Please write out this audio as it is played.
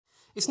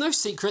It's no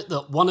secret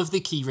that one of the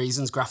key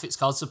reasons graphics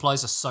card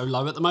supplies are so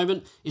low at the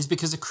moment is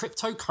because of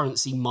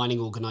cryptocurrency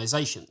mining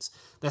organisations.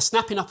 They're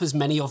snapping up as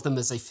many of them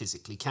as they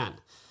physically can.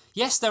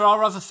 Yes, there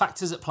are other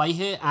factors at play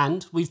here,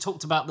 and we've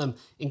talked about them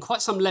in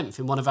quite some length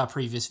in one of our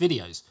previous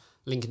videos,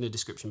 link in the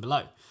description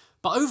below.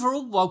 But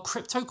overall, while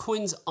crypto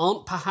coins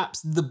aren't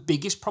perhaps the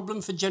biggest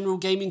problem for general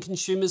gaming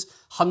consumers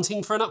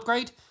hunting for an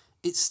upgrade,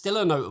 it's still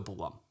a notable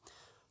one.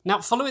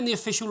 Now, following the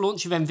official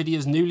launch of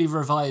Nvidia's newly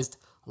revised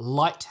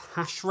light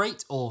hash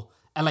rate, or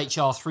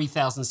LHR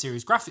 3000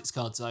 series graphics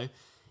cards though,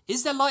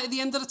 is there light at the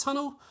end of the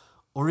tunnel,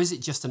 or is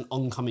it just an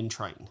oncoming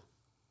train?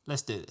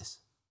 Let's do this.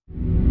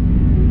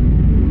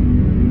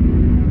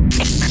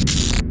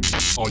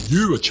 Are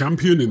you a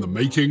champion in the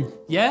making?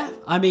 Yeah,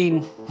 I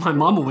mean, my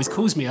mum always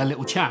calls me a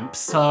little champ,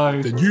 so...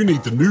 Then you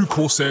need the new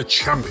Corsair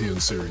Champion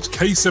Series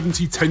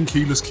K70 10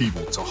 keyless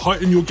keyboard to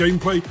heighten your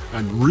gameplay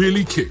and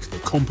really kick the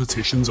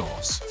competition's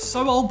arse.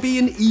 So I'll be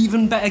an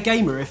even better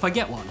gamer if I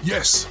get one?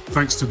 Yes,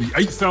 thanks to the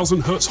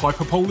 8000 Hz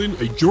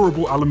hyperpolling, a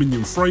durable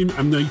aluminium frame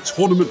and a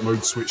tournament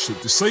mode switch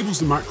that disables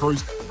the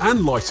macros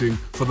and lighting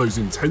for those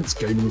intense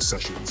gaming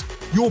sessions.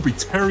 You'll be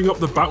tearing up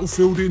the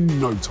battlefield in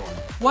no time.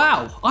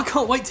 Wow, I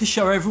can't wait to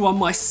show everyone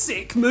my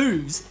sick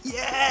moves.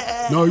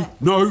 Yeah!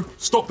 No,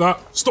 stop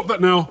that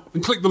now,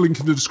 and click the link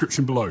in the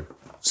description below.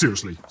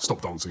 Seriously,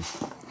 stop dancing.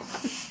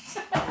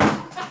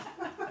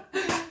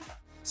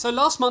 So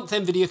last month,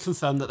 Nvidia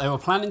confirmed that they were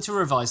planning to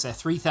revise their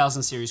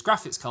 3000 series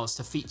graphics cards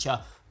to feature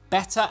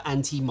better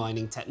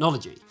anti-mining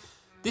technology.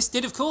 This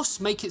did, of course,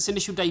 make its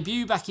initial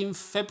debut back in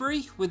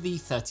February with the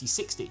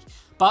 3060.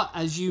 But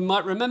as you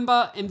might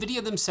remember,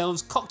 Nvidia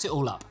themselves cocked it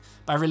all up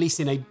by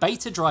releasing a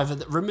beta driver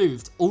that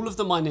removed all of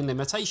the mining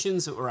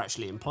limitations that were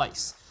actually in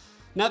place.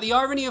 Now, the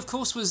irony, of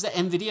course, was that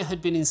Nvidia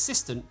had been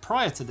insistent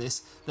prior to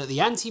this that the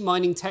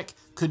anti-mining tech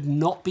could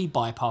not be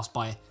bypassed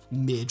by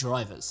mere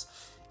drivers.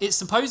 It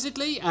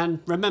supposedly, and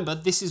remember,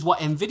 this is what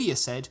Nvidia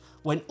said,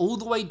 went all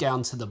the way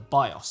down to the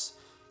BIOS.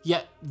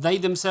 Yet they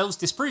themselves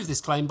disproved this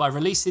claim by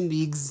releasing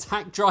the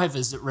exact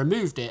drivers that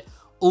removed it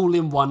all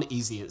in one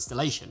easy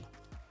installation.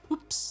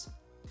 Whoops.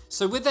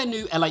 So with their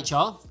new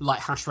LHR, light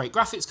hash rate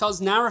graphics cards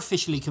now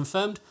officially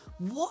confirmed,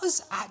 what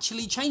has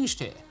actually changed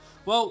here?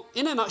 Well,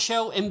 in a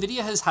nutshell,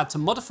 Nvidia has had to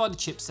modify the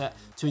chipset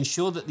to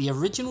ensure that the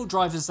original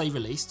drivers they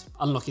released,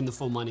 unlocking the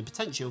full mining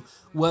potential,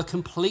 were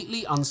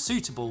completely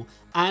unsuitable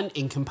and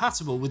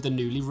incompatible with the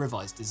newly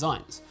revised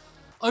designs.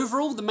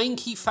 Overall, the main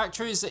key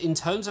factor is that in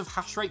terms of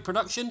hash rate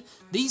production,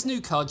 these new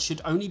cards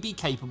should only be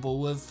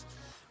capable of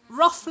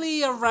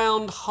roughly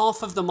around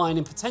half of the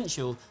mining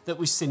potential that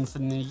we've seen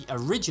from the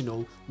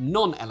original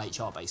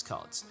non-LHR based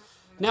cards.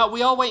 Now,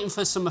 we are waiting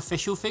for some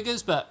official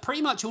figures, but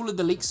pretty much all of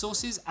the leak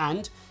sources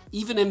and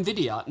even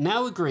Nvidia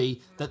now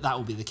agree that that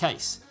will be the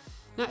case.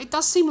 Now, it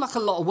does seem like a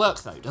lot of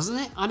work though, doesn't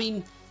it? I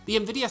mean, the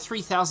Nvidia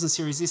 3000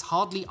 series is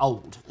hardly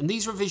old, and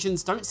these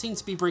revisions don't seem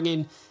to be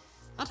bringing,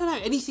 I don't know,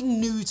 anything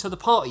new to the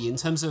party in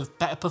terms of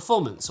better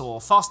performance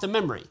or faster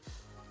memory.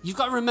 You've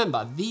got to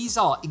remember, these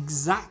are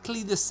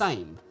exactly the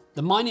same.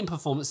 The mining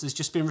performance has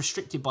just been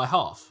restricted by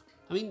half.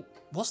 I mean,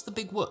 what's the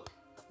big whoop?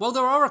 Well,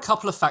 there are a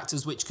couple of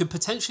factors which could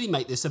potentially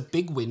make this a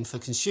big win for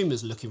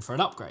consumers looking for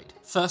an upgrade.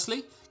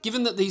 Firstly,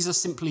 given that these are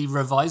simply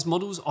revised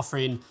models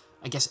offering,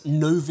 I guess,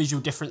 no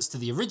visual difference to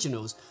the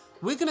originals,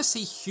 we're going to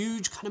see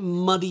huge kind of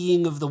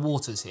muddying of the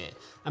waters here,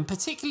 and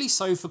particularly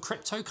so for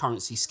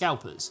cryptocurrency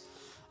scalpers.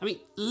 I mean,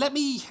 let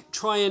me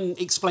try and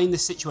explain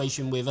this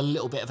situation with a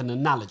little bit of an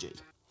analogy.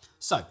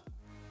 So,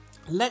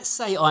 let's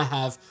say I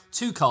have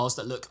two cars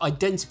that look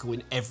identical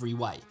in every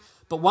way,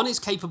 but one is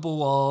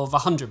capable of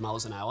 100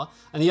 miles an hour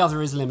and the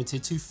other is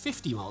limited to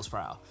 50 miles per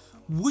hour.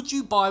 Would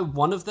you buy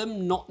one of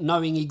them not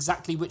knowing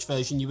exactly which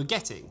version you were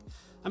getting?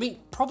 I mean,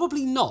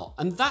 probably not,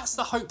 and that's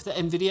the hope that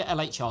Nvidia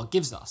LHR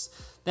gives us.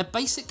 They're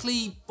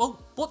basically,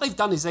 well, what they've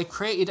done is they've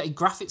created a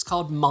graphics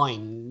card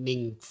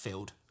mining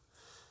field.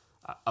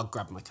 I'll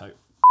grab my coat.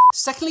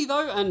 Secondly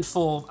though, and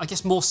for I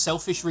guess more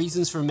selfish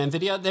reasons from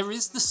Nvidia, there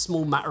is the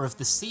small matter of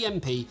the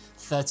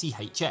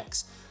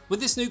CMP30HX. With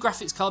this new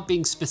graphics card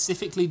being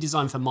specifically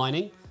designed for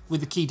mining,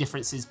 with the key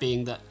differences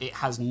being that it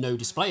has no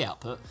display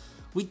output,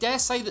 we dare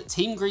say that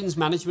Team Green's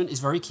management is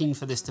very keen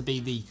for this to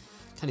be the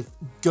kind of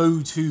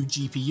go-to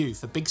GPU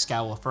for big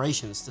scale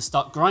operations to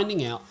start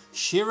grinding out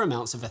sheer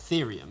amounts of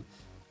Ethereum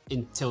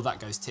until that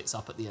goes tits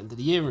up at the end of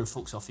the year and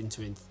forks off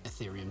into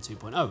Ethereum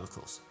 2.0, of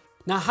course.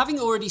 Now, having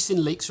already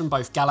seen leaks from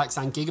both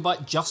Galax and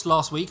Gigabyte just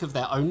last week of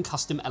their own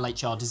custom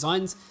LHR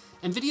designs,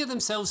 Nvidia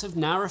themselves have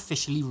now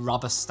officially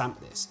rubber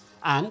stamped this,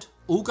 and,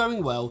 all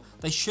going well,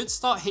 they should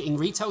start hitting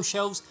retail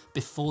shelves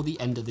before the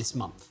end of this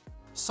month.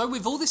 So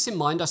with all this in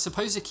mind, I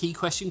suppose a key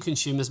question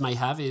consumers may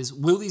have is,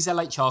 will these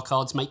LHR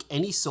cards make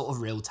any sort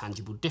of real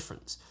tangible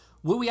difference?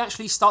 Will we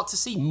actually start to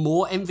see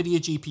more Nvidia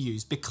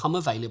GPUs become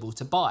available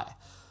to buy?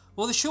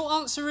 Well, the short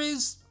answer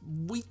is,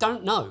 we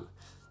don't know.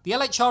 The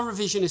LHR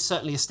revision is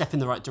certainly a step in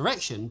the right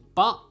direction,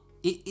 but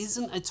it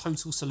isn't a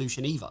total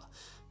solution either.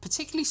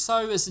 Particularly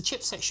so as the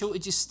chipset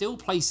shortage is still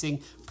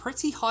placing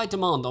pretty high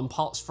demand on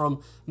parts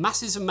from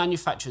masses of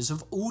manufacturers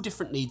of all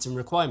different needs and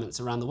requirements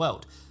around the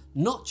world,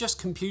 not just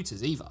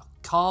computers either,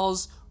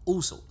 cars,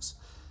 all sorts.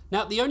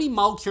 Now, the only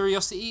mild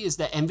curiosity is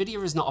that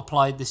Nvidia has not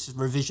applied this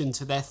revision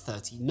to their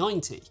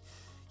 3090.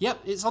 Yep,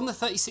 it's on the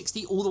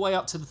 3060 all the way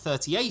up to the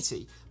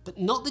 3080, but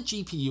not the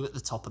GPU at the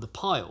top of the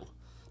pile.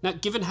 Now,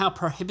 given how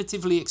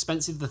prohibitively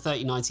expensive the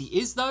 3090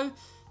 is though,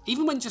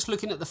 even when just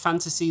looking at the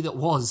fantasy that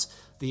was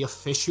the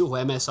official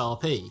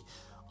MSRP,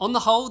 on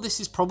the whole, this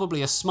is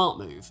probably a smart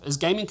move, as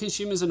gaming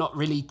consumers are not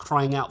really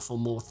crying out for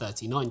more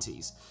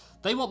 3090s.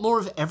 They want more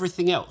of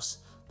everything else.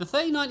 The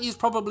 3090 is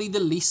probably the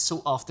least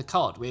sought after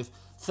card, with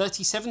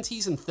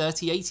 3070s and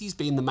 3080s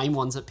being the main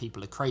ones that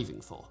people are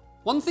craving for.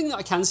 One thing that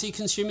I can see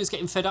consumers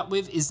getting fed up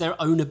with is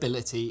their own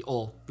ability,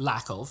 or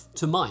lack of,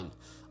 to mine.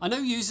 I know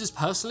users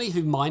personally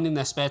who mine in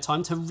their spare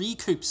time to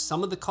recoup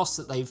some of the costs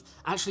that they've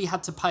actually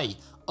had to pay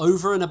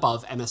over and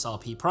above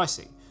MSRP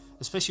pricing,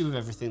 especially with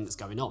everything that's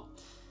going on.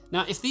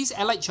 Now, if these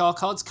LHR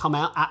cards come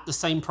out at the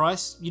same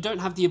price, you don't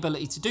have the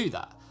ability to do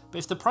that. But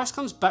if the price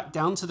comes back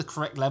down to the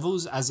correct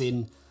levels, as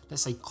in,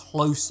 let's say,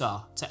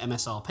 closer to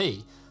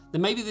MSRP, then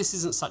maybe this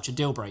isn't such a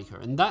deal breaker,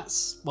 and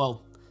that's,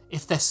 well,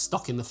 if they're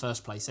stock in the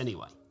first place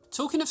anyway.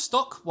 Talking of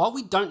stock, while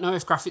we don't know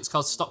if graphics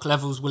card stock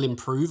levels will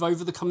improve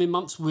over the coming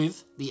months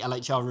with the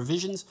LHR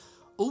revisions,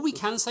 all we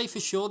can say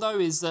for sure though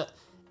is that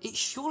it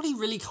surely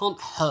really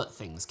can't hurt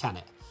things, can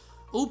it?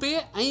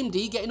 Albeit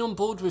AMD getting on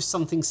board with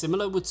something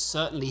similar would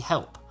certainly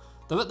help,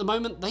 though at the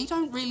moment they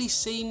don't really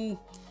seem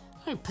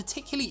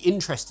particularly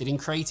interested in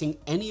creating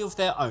any of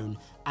their own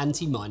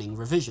anti-mining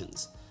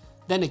revisions.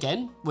 Then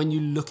again, when you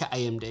look at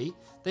AMD,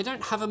 they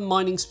don't have a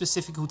mining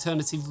specific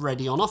alternative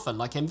ready on offer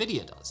like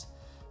Nvidia does.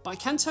 But I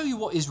can tell you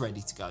what is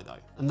ready to go though,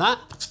 and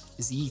that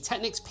is the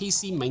eTeknix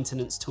PC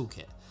Maintenance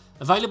Toolkit,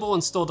 available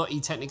on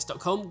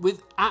store.eteknix.com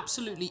with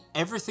absolutely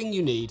everything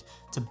you need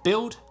to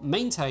build,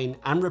 maintain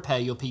and repair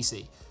your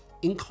PC,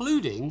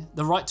 including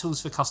the right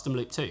tools for custom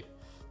loop too.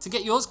 To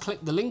get yours, click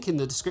the link in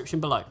the description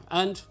below.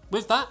 And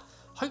with that,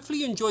 hopefully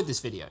you enjoyed this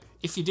video.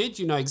 If you did,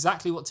 you know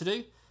exactly what to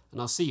do, and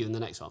I'll see you in the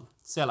next one.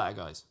 See you later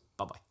guys,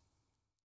 bye bye.